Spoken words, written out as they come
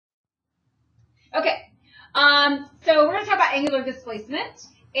Okay, so we're going to talk about angular displacement,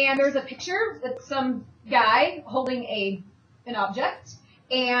 and there's a picture with some guy holding an object,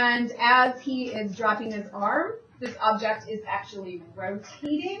 and as he is dropping his arm, this object is actually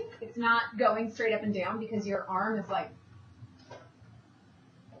rotating. It's not going straight up and down because your arm is like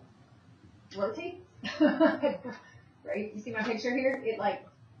rotates. Right? You see my picture here? It like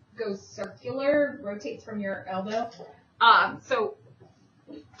goes circular, rotates from your elbow. So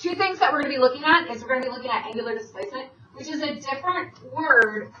two things that we're going to be looking at is we're going to be looking at angular displacement, which is a different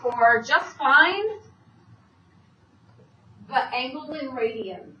word for just find the angle in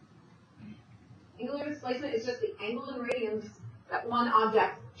radians. Angular displacement is just the angle in radians that one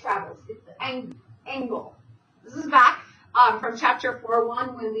object travels. It's the angle. This is back from chapter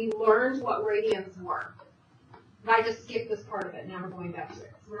 4.1 when we learned what radians were. But I just skipped this part of it. Now we're going back to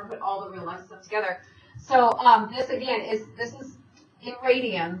it. So we're going to put all the real life stuff together. So this again is in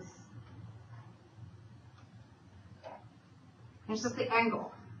radians. It's just the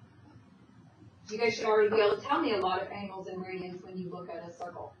angle. You guys should already be able to tell me a lot of angles in radians when you look at a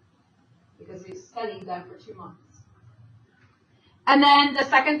circle, because we've studied them for 2 months. And then the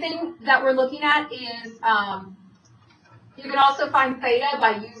second thing that we're looking at is you can also find theta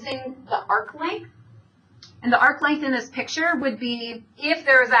by using the arc length. And the arc length in this picture would be, if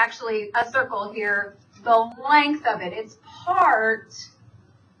there is actually a circle here, the length of it. It's part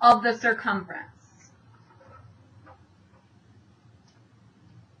of the circumference.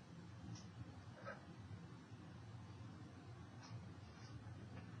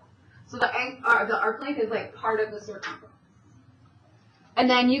 So the arc length is like part of the circumference. And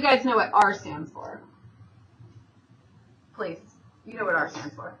then you guys know what R stands for. Please. You know what R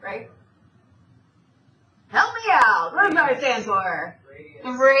stands for, right? Help me out. What does R stand for?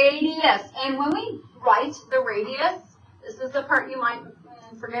 Radius. Radius. And when we write the radius, this is the part you might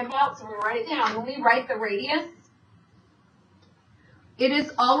forget about, so we're going to write it down. When we write the radius, it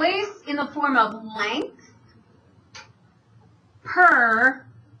is always in the form of length per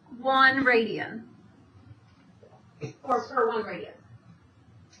 1 radian. Or per 1 radius.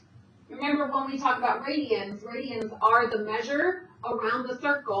 Remember when we talk about radians, radians are the measure around the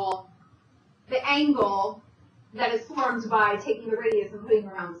circle, the angle that is formed by taking the radius and putting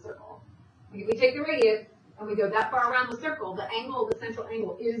it around the circle. If we take the radius and we go that far around the circle, the angle, the central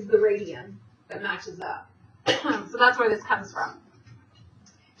angle, is the radian that matches up. So that's where this comes from.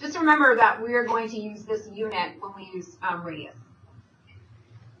 Just remember that we are going to use this unit when we use radius.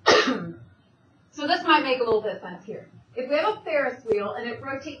 So this might make a little bit of sense here. If we have a Ferris wheel and it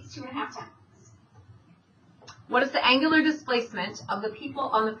rotates 2.5 times, what is the angular displacement of the people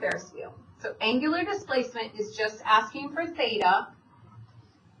on the Ferris wheel? So angular displacement is just asking for theta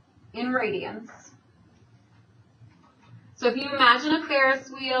in radians. So if you imagine a Ferris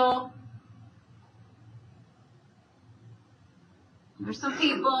wheel, there's some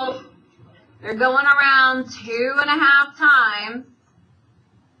people, they're going around 2.5 times.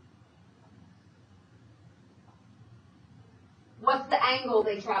 What's the angle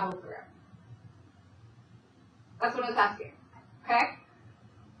they travel through? That's what it's asking, okay?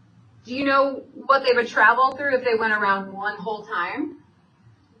 Do you know what they would travel through if they went around 1 whole time?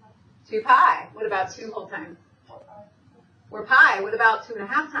 2 pi. What about 2 whole times? 4 pi. What about 2.5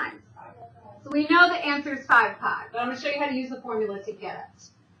 times? So we know the answer is 5 pi, but I'm going to show you how to use the formula to get it.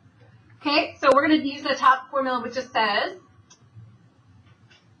 Okay, so we're going to use the top formula, which just says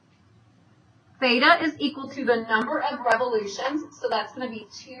theta is equal to the number of revolutions, so that's going to be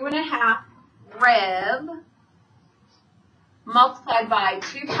 2.5 rev multiplied by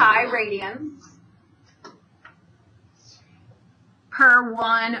 2 pi radians per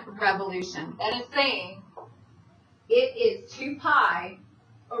 1 revolution. That is saying it is 2 pi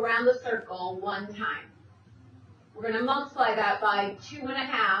around the circle 1 time. We're going to multiply that by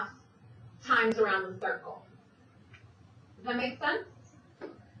 2.5 times around the circle. Does that make sense?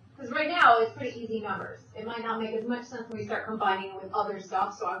 Because right now it's pretty easy numbers. It might not make as much sense when we start combining it with other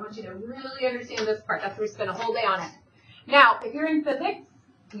stuff, so I want you to really understand this part. That's why we spend a whole day on it. Now, if you're in physics,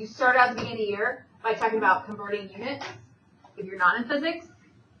 you start out at the beginning of the year by talking about converting units. If you're not in physics,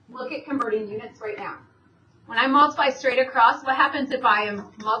 look at converting units right now. When I multiply straight across, what happens if I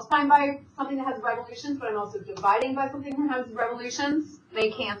am multiplying by something that has revolutions, but I'm also dividing by something that has revolutions? They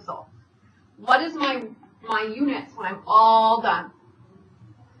cancel. What is my units when I'm all done?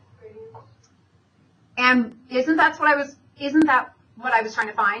 And isn't that what I was trying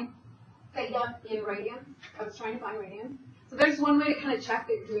to find? Theta in radians. I was trying to find radians. So there's one way to kind of check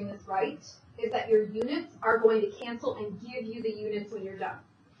that you're doing this right, is that your units are going to cancel and give you the units when you're done.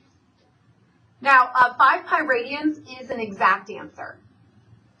 Now, 5 pi radians is an exact answer.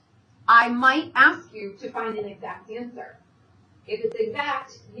 I might ask you to find an exact answer. If it's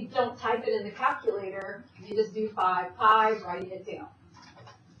exact, you don't type it in the calculator, you just do 5 pi, write it down.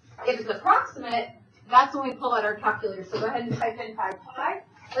 If it's approximate, that's when we pull out our calculator. So go ahead and type in 5 pi.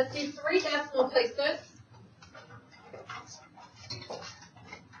 Let's do 3 decimal places.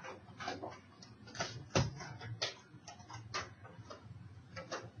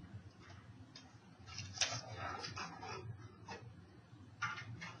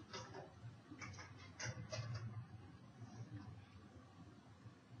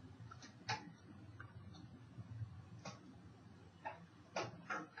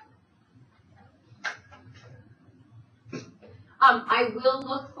 I will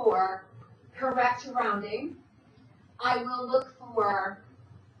look for correct rounding. I will look for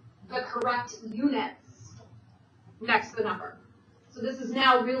the correct units next to the number. So this is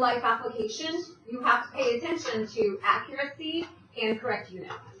now real life application. You have to pay attention to accuracy and correct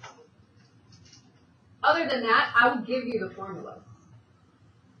units. Other than that, I will give you the formulas.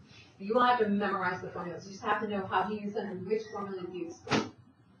 You won't have to memorize the formulas. You just have to know how to use them and which formula to use.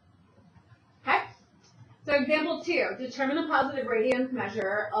 Okay? So example 2, determine the positive radians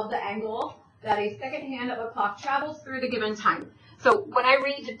measure of the angle that a second hand of a clock travels through the given time. So when I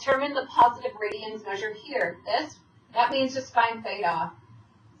read determine the positive radians measure here, that means just find theta.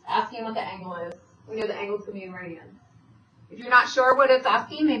 It's asking what the angle is. We know the angle is going to be in radians. If you're not sure what it's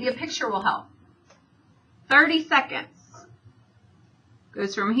asking, maybe a picture will help. 30 seconds.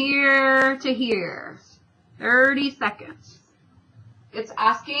 Goes from here to here. 30 seconds. It's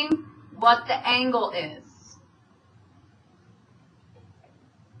asking what the angle is.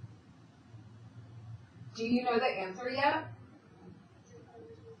 Do you know the answer yet?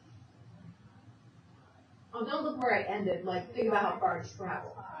 Oh, don't look where I ended. Like, think about how far I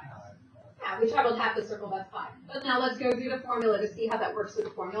traveled. Yeah, we traveled half the circle, that's fine. But now let's go through the formula to see how that works with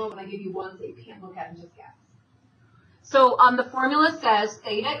the formula. I'm going to give you one so you can't look at it and just guess. So the formula says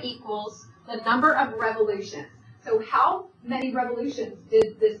theta equals the number of revolutions. So how many revolutions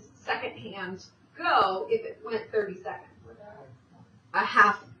did this second hand go if it went 30 seconds? A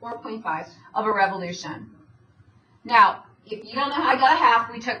half, 4.5 of a revolution. Now, if you don't know how I got a half,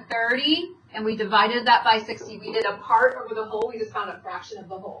 we took 30 and we divided that by 60. We did a part over the whole. We just found a fraction of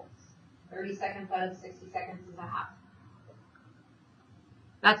the whole. 30 seconds out of 60 seconds is a half.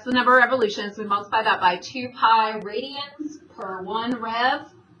 That's the number of revolutions. We multiply that by 2 pi radians per 1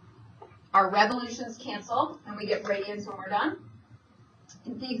 rev. Our revolutions cancel, and we get radians when we're done.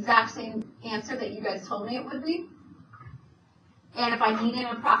 It's the exact same answer that you guys told me it would be. And if I need an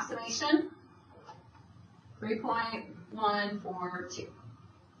approximation, 3.142.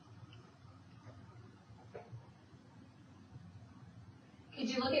 Could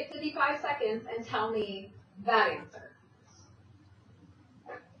you look at 55 seconds and tell me that answer?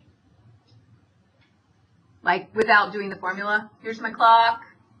 Like without doing the formula? Here's my clock.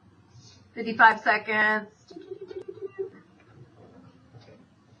 55 seconds.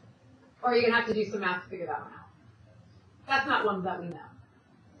 Or you're going to have to do some math to figure that one out. That's not one that we know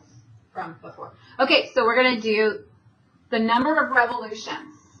from before. Okay, so we're going to do the number of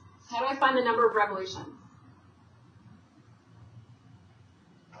revolutions. How do I find the number of revolutions?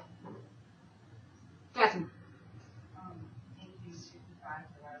 Jasmine.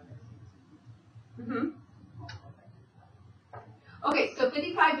 Okay, so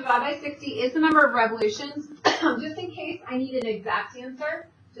 55 divided by 60 is the number of revolutions. Just in case I need an exact answer,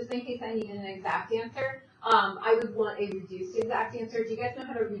 I would want a reduced exact answer. Do you guys know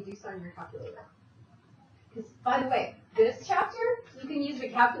how to reduce on your calculator? Because, by the way, this chapter, you can use the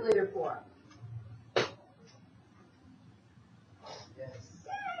calculator for. Yes.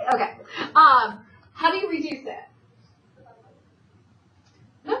 Okay. How do you reduce it?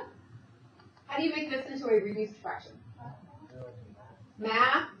 No? How do you make this into a reduced fraction?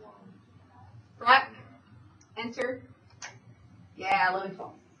 Math. Rec. Enter. Yeah,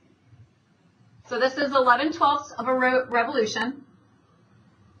 11/12. So this is 11/12 of a revolution.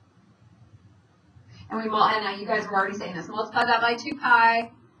 And now you guys were already saying this. Multiply that by 2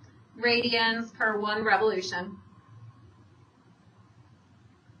 pi radians per 1 revolution.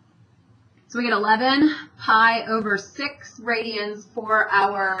 So we get 11 pi over 6 radians for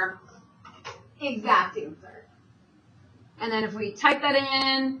our exact answer. And then if we type that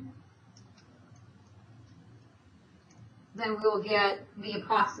in, then we will get the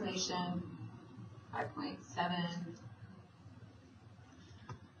approximation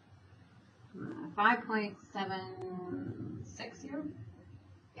 5.76 here.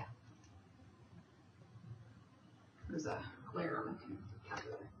 Yeah. There's a glare on the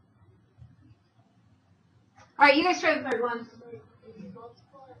calculator. All right, you guys try the third one.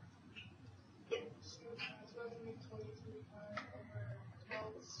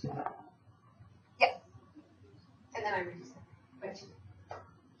 and then I reduce it by 2.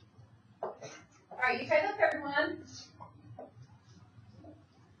 All right, you try the third one.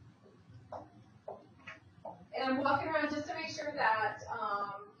 And I'm walking around just to make sure that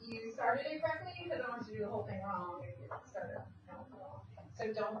you started it correctly, because I don't want you to do the whole thing wrong if you started wrong. So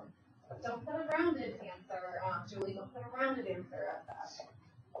don't put a rounded answer, Julie. Don't put a rounded answer at that.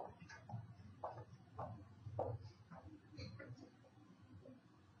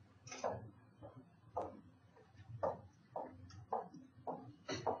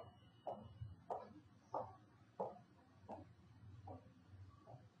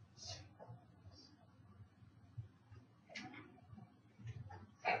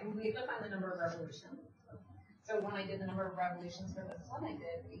 We have to find the number of revolutions. So when I did the number of revolutions for this one, I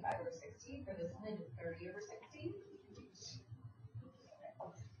did 85/60. For this one, I did 30/60.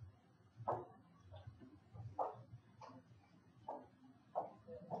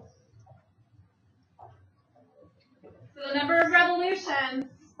 So the number of revolutions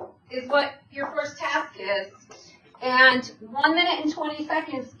is what your first task is. And 1 minute and 20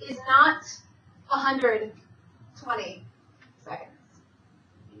 seconds is not 120 seconds.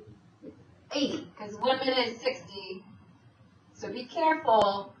 80, because 1 minute is 60. So be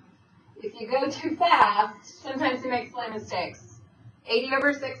careful. If you go too fast, sometimes you make slight mistakes.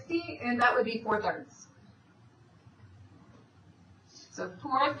 80/60, and that would be 4/3. So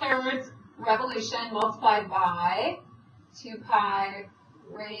 4/3 revolution multiplied by 2 pi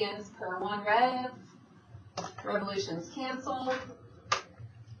radians per 1 rev. Revolutions cancel.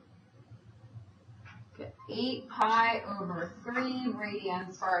 8 pi over 3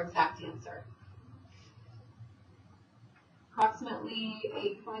 radians for our exact answer. Approximately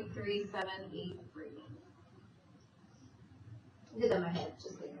 8.378 radians. I did that in my head,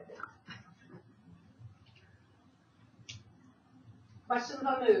 just leave it down. Questions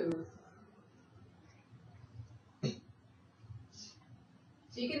on moves?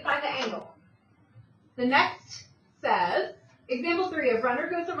 So you can find the angle. The next says, example 3, a runner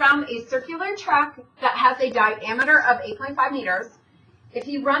goes around a circular track that has a diameter of 8.5 meters. If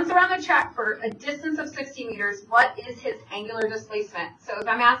he runs around the track for a distance of 60 meters, what is his angular displacement? So if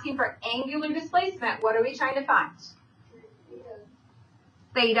I'm asking for angular displacement, what are we trying to find?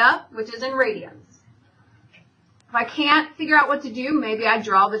 Theta, which is in radians. If I can't figure out what to do, maybe I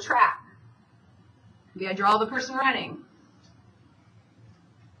draw the track. Maybe I draw the person running.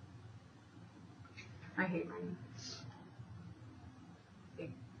 I hate running.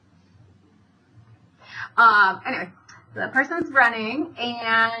 Anyway, the person's running,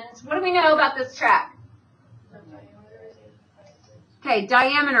 and what do we know about this track? Okay,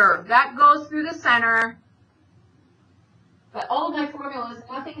 diameter. That goes through the center. But all of my formulas,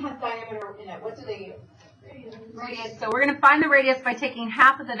 nothing has diameter in it. What do they use? Radius. So we're going to find the radius by taking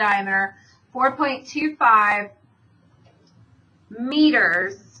half of the diameter, 4.25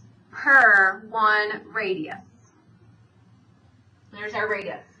 meters per 1 radius. There's our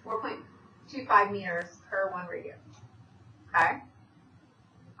radius, 4.25 meters per 1 radius. Okay?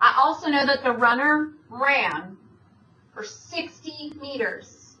 I also know that the runner ran for 60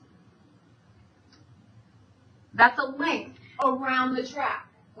 meters. That's a length around the track.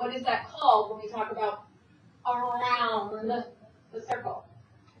 What is that called when we talk about around the circle?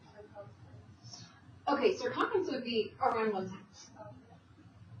 Okay, circumference would be around 1 time.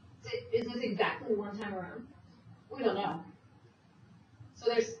 Is this exactly 1 time around? We don't know. So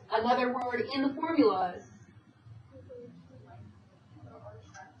there's another word in the formulas.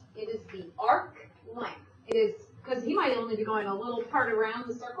 It is the arc length. It is, because he might only be going a little part around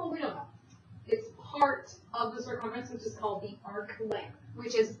the circle. We don't know. It's part of the circumference, which is called the arc length,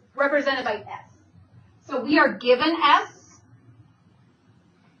 which is represented by S. So we are given S,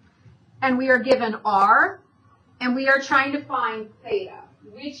 and we are given R, and we are trying to find theta.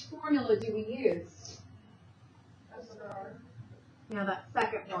 Which formula do we use? S over R. Yeah, that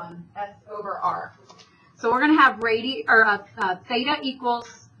second one, S over R. So we're going to have theta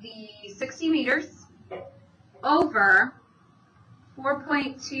equals the 60 meters over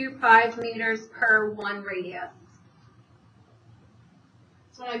 4.25 meters per 1 radius.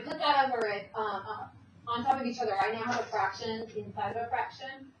 So when I put that over it on top of each other, I now have a fraction inside of a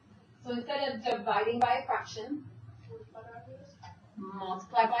fraction. So instead of dividing by a fraction,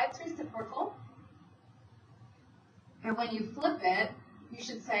 multiply by its reciprocal. And when you flip it, you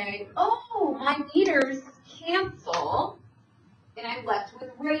should say, oh, my meters cancel, and I'm left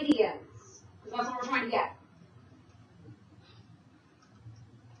with radians. Because that's what we're trying to get.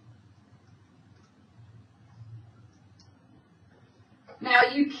 Now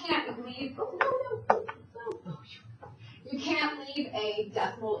you can't leave, you can't leave a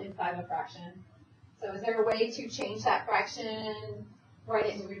decimal inside a fraction. So is there a way to change that fraction, write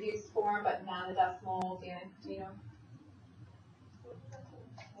it in reduced form, but not a decimal, you know?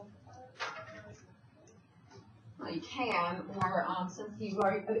 Well, you can, or since you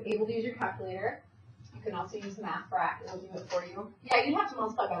are able to use your calculator, you can also use MathFrac. It'll do it for you. Yeah, you'd have to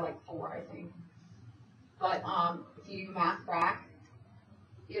multiply by like 4, I think. But if you do MathFrac,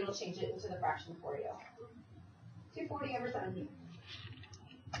 it'll change it into the fraction for you. 240 over 17.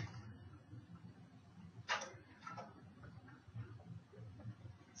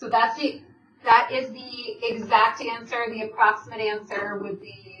 So that is the exact answer. The approximate answer would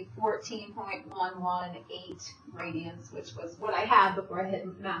be 14.118 radians, which was what I had before I hit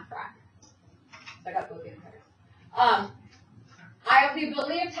MathFrac. So I got both answers. I have the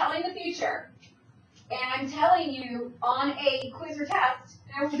ability of telling the future. And I'm telling you, on a quiz or test,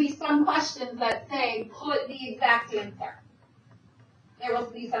 there will be some questions that say, put the exact answer. There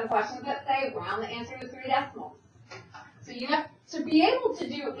will be some questions that say, round the answer to 3 decimals. So you have to be able to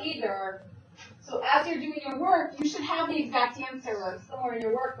do either. So as you're doing your work, you should have the exact answer somewhere in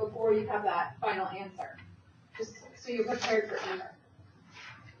your work before you have that final answer. Just so you're prepared for either.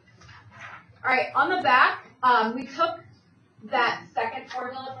 All right, on the back, we took that second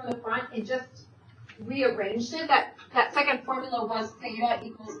formula from the front and just rearranged it. That second formula was theta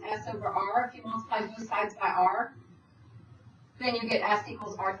equals S over R. If you multiply both sides by R, then you get S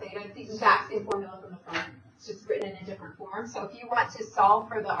equals R theta. It's the exact same formula from the front. It's just written in a different form. So if you want to solve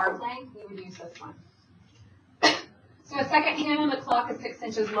for the arc length, you would use this one. So a second hand on the clock is 6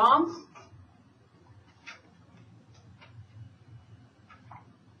 inches long.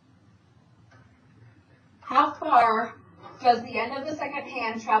 How far does the end of the second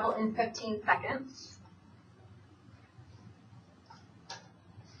hand travel in 15 seconds?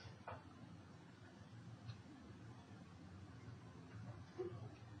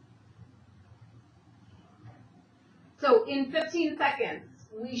 So in 15 seconds,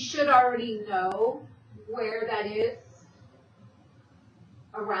 we should already know where that is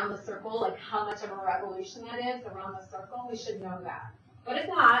around the circle, like how much of a revolution that is around the circle. We should know that. But if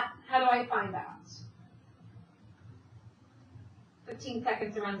not, how do I find out? 15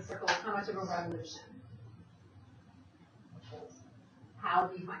 seconds around the circle, how much of a revolution? How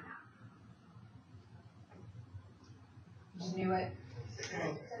do you find out? You knew it?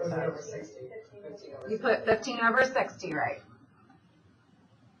 15 over 60. You put 15 over 60, right?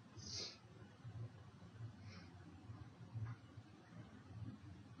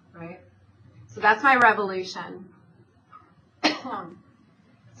 Right? So that's my revolution.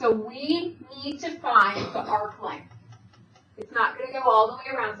 So we need to find the arc length. It's not going to go all the way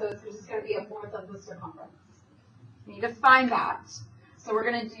around, so it's just going to be 1/4 of the circumference. We need to find that. So we're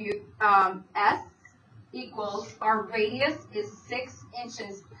going to do S equals, our radius is 6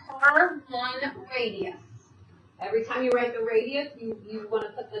 inches per 1 radius. Every time you write the radius, you want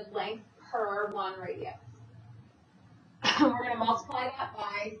to put the length per 1 radius. We're going to multiply that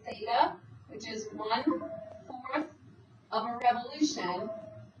by theta, which is 1/4 of a revolution,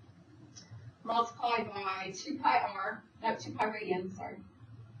 multiplied by 2 pi radians,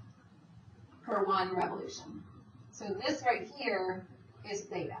 per 1 revolution. So this right here is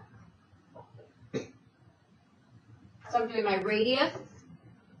theta. So I'm doing my radius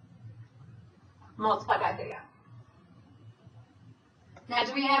multiplied by theta. Now,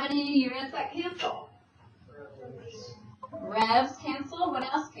 do we have any units that cancel? Revs cancel. What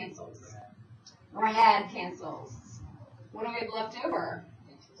else cancels? Rad cancels. What do we have left over?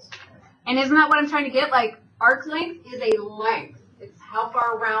 And isn't that what I'm trying to get? Like, arc length is a length. It's how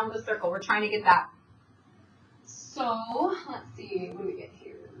far around the circle. We're trying to get that. So, let's see. What do we get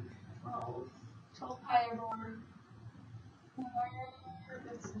here? 12 pi over 4.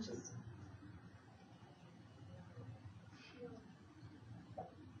 That's just...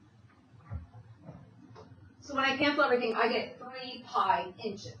 So when I cancel everything, I get 3 pi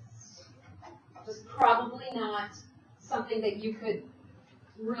inches. Which is probably not something that you could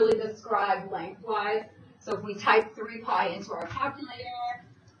really describe lengthwise. So if we type 3 pi into our calculator,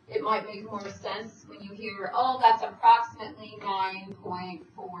 it might make more sense when you hear, oh, that's approximately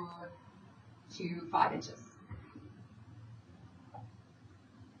 9.425 inches.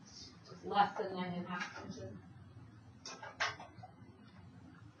 Just less than 9.5 inches.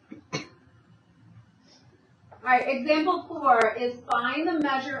 All right, example 4 is find the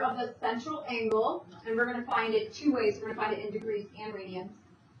measure of the central angle, and we're going to find it 2 ways. We're going to find it in degrees and radians.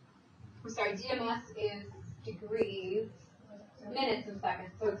 I'm sorry, DMS is degrees, minutes and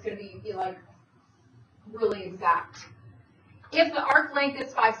seconds, so it's going to be like really exact. If the arc length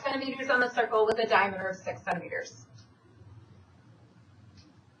is 5 centimeters on the circle with a diameter of 6 centimeters.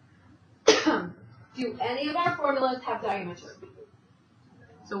 Do any of our formulas have diameter?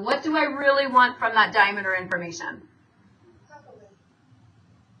 So what do I really want from that diameter information?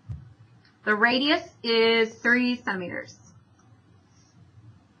 The radius is 3 centimeters.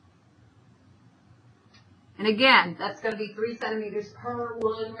 And again, that's going to be 3 centimeters per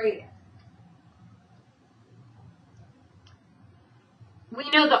 1 radius. We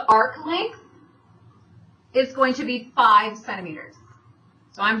know the arc length is going to be 5 centimeters.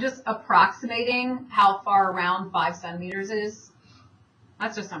 So I'm just approximating how far around 5 centimeters is.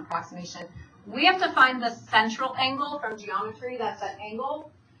 That's just an approximation. We have to find the central angle from geometry. That's that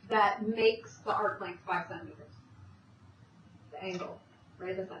angle that makes the arc length 5 centimeters. The angle,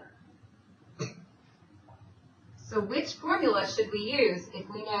 right at the center. So which formula should we use if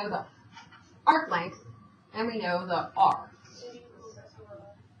we know the arc length and we know the R?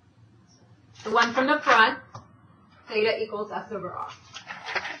 The one from the front, theta equals S over R.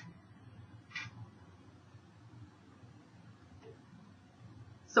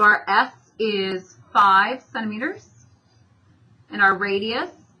 So our S is 5 centimeters, and our radius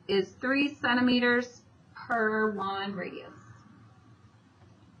is 3 centimeters per 1 radius.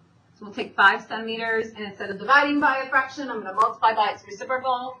 So we'll take 5 centimeters, and instead of dividing by a fraction, I'm going to multiply by its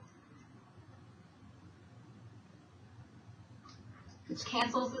reciprocal, which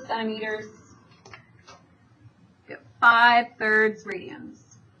cancels the centimeters. Get 5/3 radians.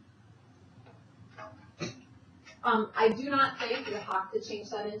 I do not think you have to change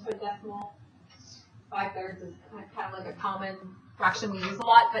that into a decimal. 5/3 is kind of like a common fraction we use a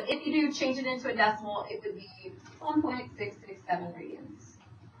lot, but if you do change it into a decimal, it would be 1.667 radians.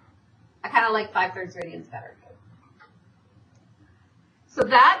 I kind of like 5/3 radians better. So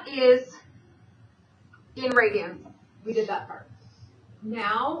that is in radians. We did that part.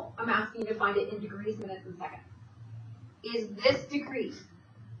 Now I'm asking you to find it in degrees, minutes, and seconds. Is this degrees?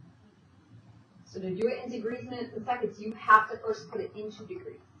 So to do it in degrees, minutes, and seconds, you have to first put it into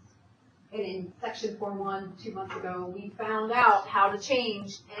degrees. And in section 4.1 2 months ago, we found out how to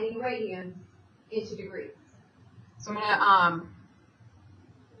change any radians into degrees. So I'm going to,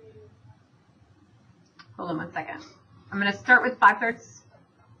 hold on 1 second. I'm going to start with 5/3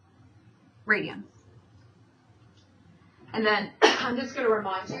 radians. And then I'm just going to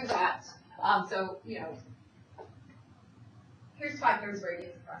remind you that, here's 5/3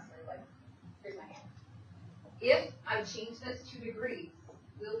 radians approximately. Here's my hand. If I change this to degrees,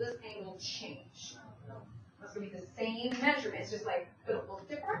 will this angle change? It's going to be the same measurement. It's just like, it'll look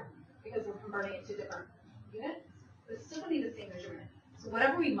different because we're converting it to different units, but it's still going to be the same measurement. So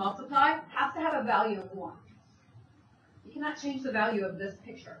whatever we multiply has to have a value of 1. You cannot change the value of this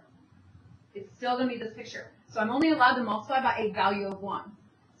picture. It's still going to be this picture. So I'm only allowed to multiply by a value of 1.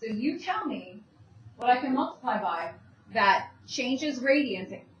 So you tell me what I can multiply by that changes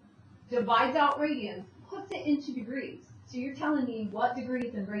radians, divides out radians, puts it into degrees. So you're telling me what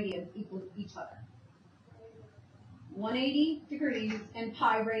degrees and radians equal each other. 180 degrees and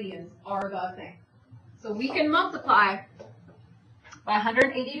pi radians are the thing. So we can multiply by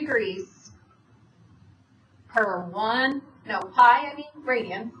 180 degrees per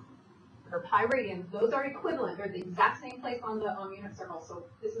radians, or pi radians. Those are equivalent. They're the exact same place on the unit circle. So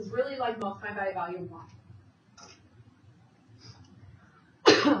this is really like multiplying by a value of 1.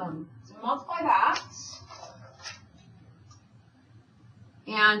 So multiply that,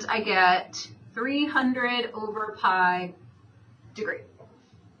 and I get 300 over pi degree.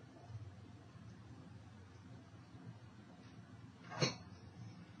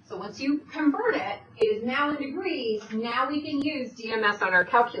 So once you convert it, it is now in degrees. Now we can use DMS on our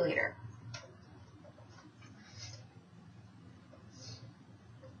calculator.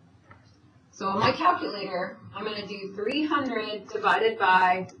 So on my calculator, I'm going to do 300 divided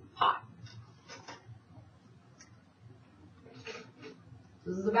by pi.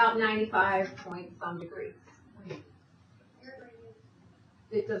 This is about 95 point some degrees.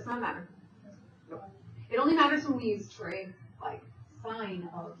 It does not matter. It only matters when we use trig, like sine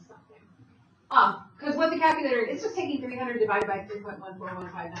of something. Because what the calculator, it's just taking 300 divided by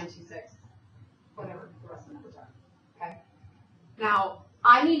 3.1415926, whatever the rest of the numbers are. Okay. Now,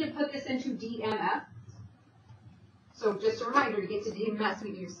 I need to put this into DMS. So just a reminder, to get to DMS,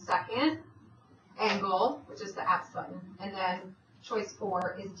 we do second angle, which is the apps button, and then choice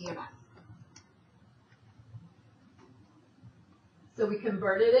 4 is DMS. So we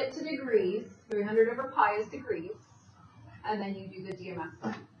converted it to degrees. 300 over pi is degrees. And then you do the DMS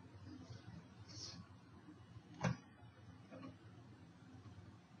button.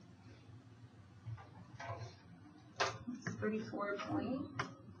 34 point.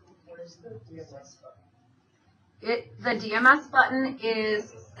 Where's the DMS button? The DMS button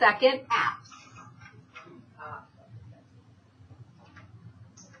is second apps.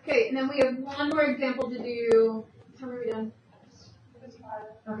 Okay, and then we have one more example to do. How are we done?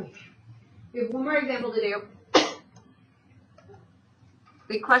 Okay. We have one more example to do.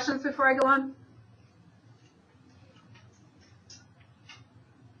 Any questions before I go on?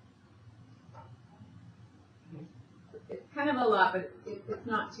 It's kind of a lot, but it's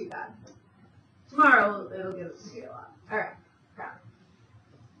not too bad. Tomorrow it'll get a lot. All right.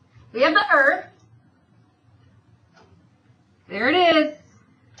 We have the Earth. There it is.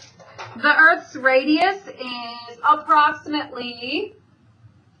 The Earth's radius is approximately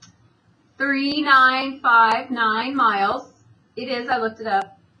 3,959 miles. It is, I looked it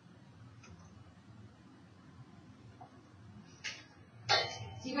up.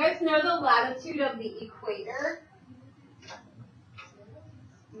 Do you guys know the latitude of the equator?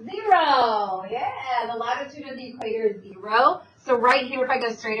 0. Yeah, the latitude of the equator is 0. So right here, if I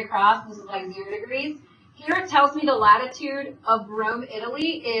go straight across, this is like 0 degrees. Here it tells me the latitude of Rome,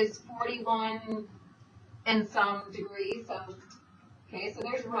 Italy is 41 and some degrees. So, okay, so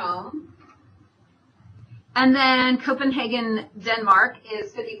there's Rome. And then Copenhagen, Denmark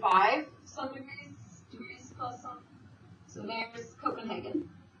is 55 some degrees plus some. So there's Copenhagen.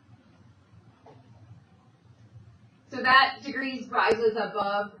 So that degrees rises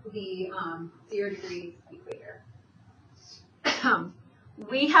above the 0 degrees equator.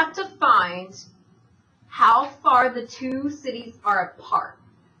 We have to find how far the two cities are apart.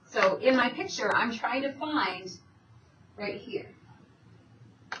 So in my picture, I'm trying to find right here.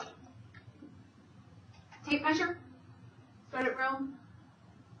 Tape measure. Start at Rome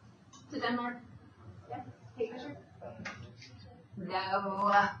to Denmark. Yes. Tape measure.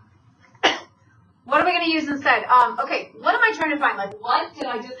 No. What are we going to use instead? Okay, what am I trying to find? Like, what did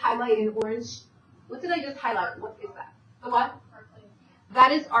I just highlight in orange? What did I just highlight? What is that? The what? Arc length.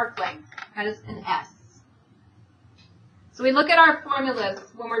 That is arc length. That is an S. So we look at our formulas.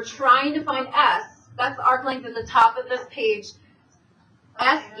 When we're trying to find S, that's the arc length at the top of this page.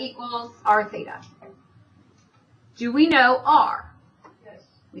 S equals r theta. Do we know r? Yes.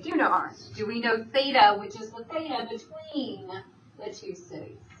 We do know r. Do we know theta, which is the theta between the two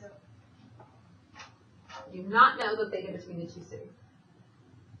cities? Do not know the theta between the two cities.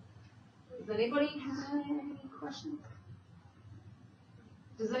 Does anybody have any questions?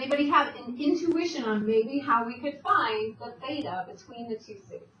 Does anybody have an intuition on maybe how we could find the theta between the two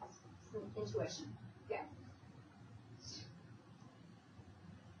cities? Some intuition. Yeah.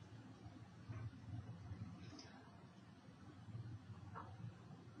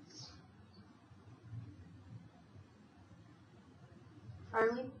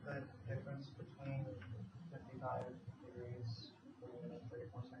 Charlie? The difference between 55 degrees and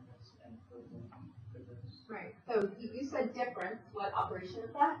 34 seconds and 14 degrees. Right. So you said difference. What operation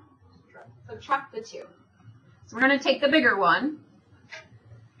is that? Subtract. Subtract the two. So we're going to take the bigger one.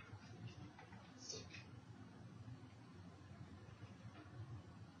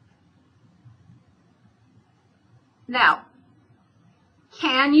 Now,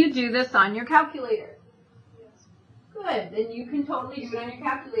 can you do this on your calculator? Yes. Good. Then you can totally do it on your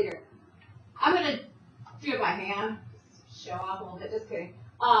calculator. I'm going to do it by hand. Show off a little bit. Just kidding.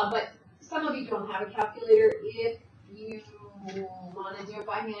 But some of you don't have a calculator. If you want to do it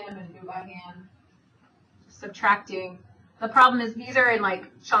by hand, I'm going to do it by hand. Subtracting. The problem is these are in like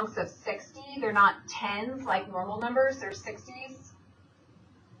chunks of 60. They're not 10s like normal numbers. They're 60s.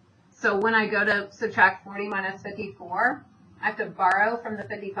 So when I go to subtract 40 minus 54, I have to borrow from the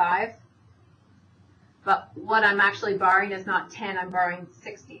 55. But what I'm actually borrowing is not 10. I'm borrowing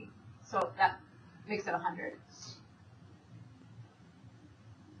 60. So that makes it 100.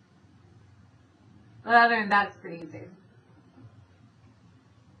 But other than that, it's pretty easy.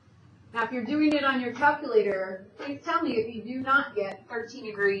 Now, if you're doing it on your calculator, please tell me if you do not get 13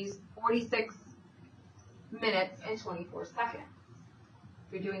 degrees, 46 minutes, and 24 seconds.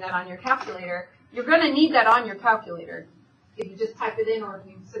 If you're doing that on your calculator, you're going to need that on your calculator if you just type it in or if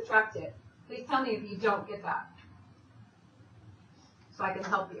you subtract it. Please tell me if you don't get that so I can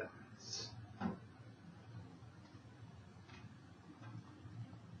help you.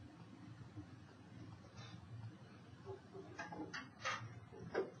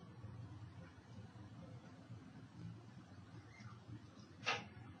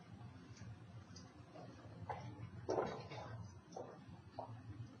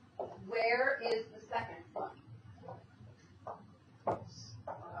 Where is the second one?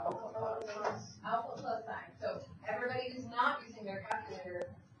 Alpha plus sign. So everybody who's not using their calculator,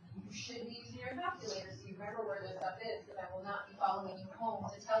 you should be using your calculator so you remember where this stuff is, because I will not be following you home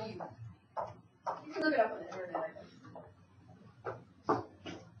to tell you. You can look it up on the internet.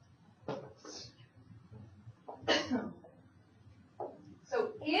 So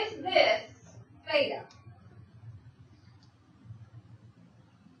if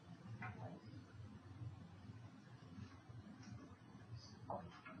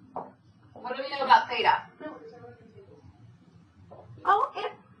What do we know about theta? Oh,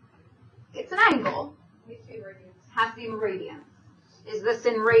 it's an angle. Has to be in radians. Is this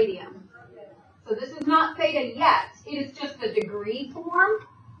in radians? So this is not theta yet. It is just the degree form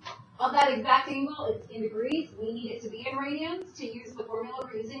of that exact angle. It's in degrees. We need it to be in radians to use the formula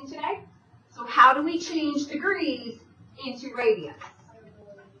we're using today. So how do we change degrees into radians?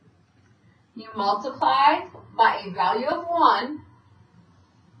 You multiply by a value of 1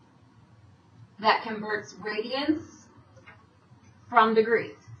 that converts radians from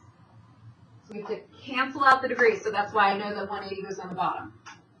degrees. So we have to cancel out the degrees, so that's why I know that 180 goes on the bottom.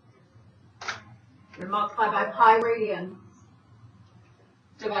 We multiply by pi radians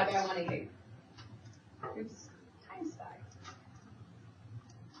divided by 180. Oops, times 5.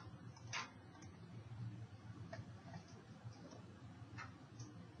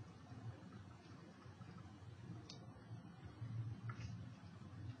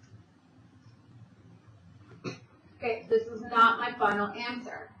 Okay, this is not my final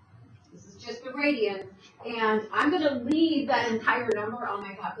answer. This is just the radian, and I'm going to leave that entire number on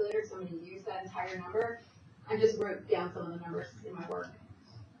my calculator, so I'm going to use that entire number. I just wrote down some of the numbers in my work.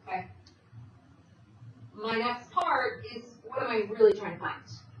 Okay. My next part is, what am I really trying to find?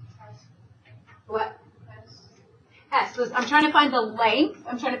 What? S. So I'm trying to find the length.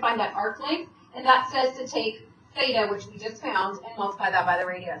 I'm trying to find that arc length, and that says to take theta, which we just found, and multiply that by the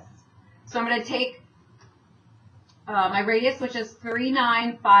radius. So I'm going to take my radius, which is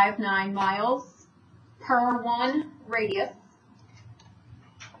 3959 miles per 1 radius,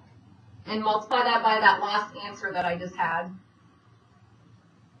 and multiply that by that last answer that I just had.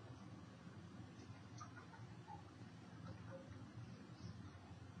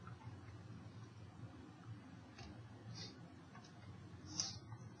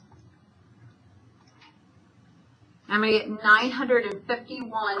 I'm going to get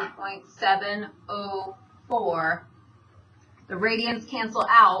 951.704. The radians cancel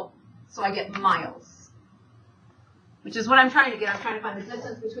out, so I get miles, which is what I'm trying to get. I'm trying to find the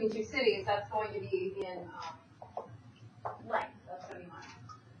distance between two cities. That's going to be in length. That's going to be miles.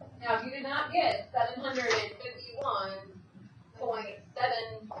 Now, if you did not get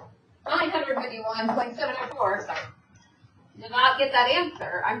 951.704, sorry, did not get that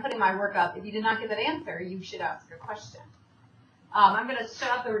answer, I'm putting my work up. If you did not get that answer, you should ask a question. I'm going to shut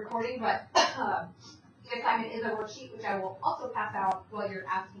off the recording, but the assignment is a worksheet, which I will also pass out while you're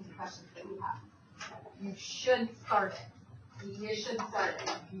asking the questions that you have. You should start it. You should start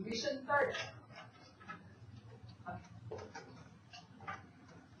it. You should start it.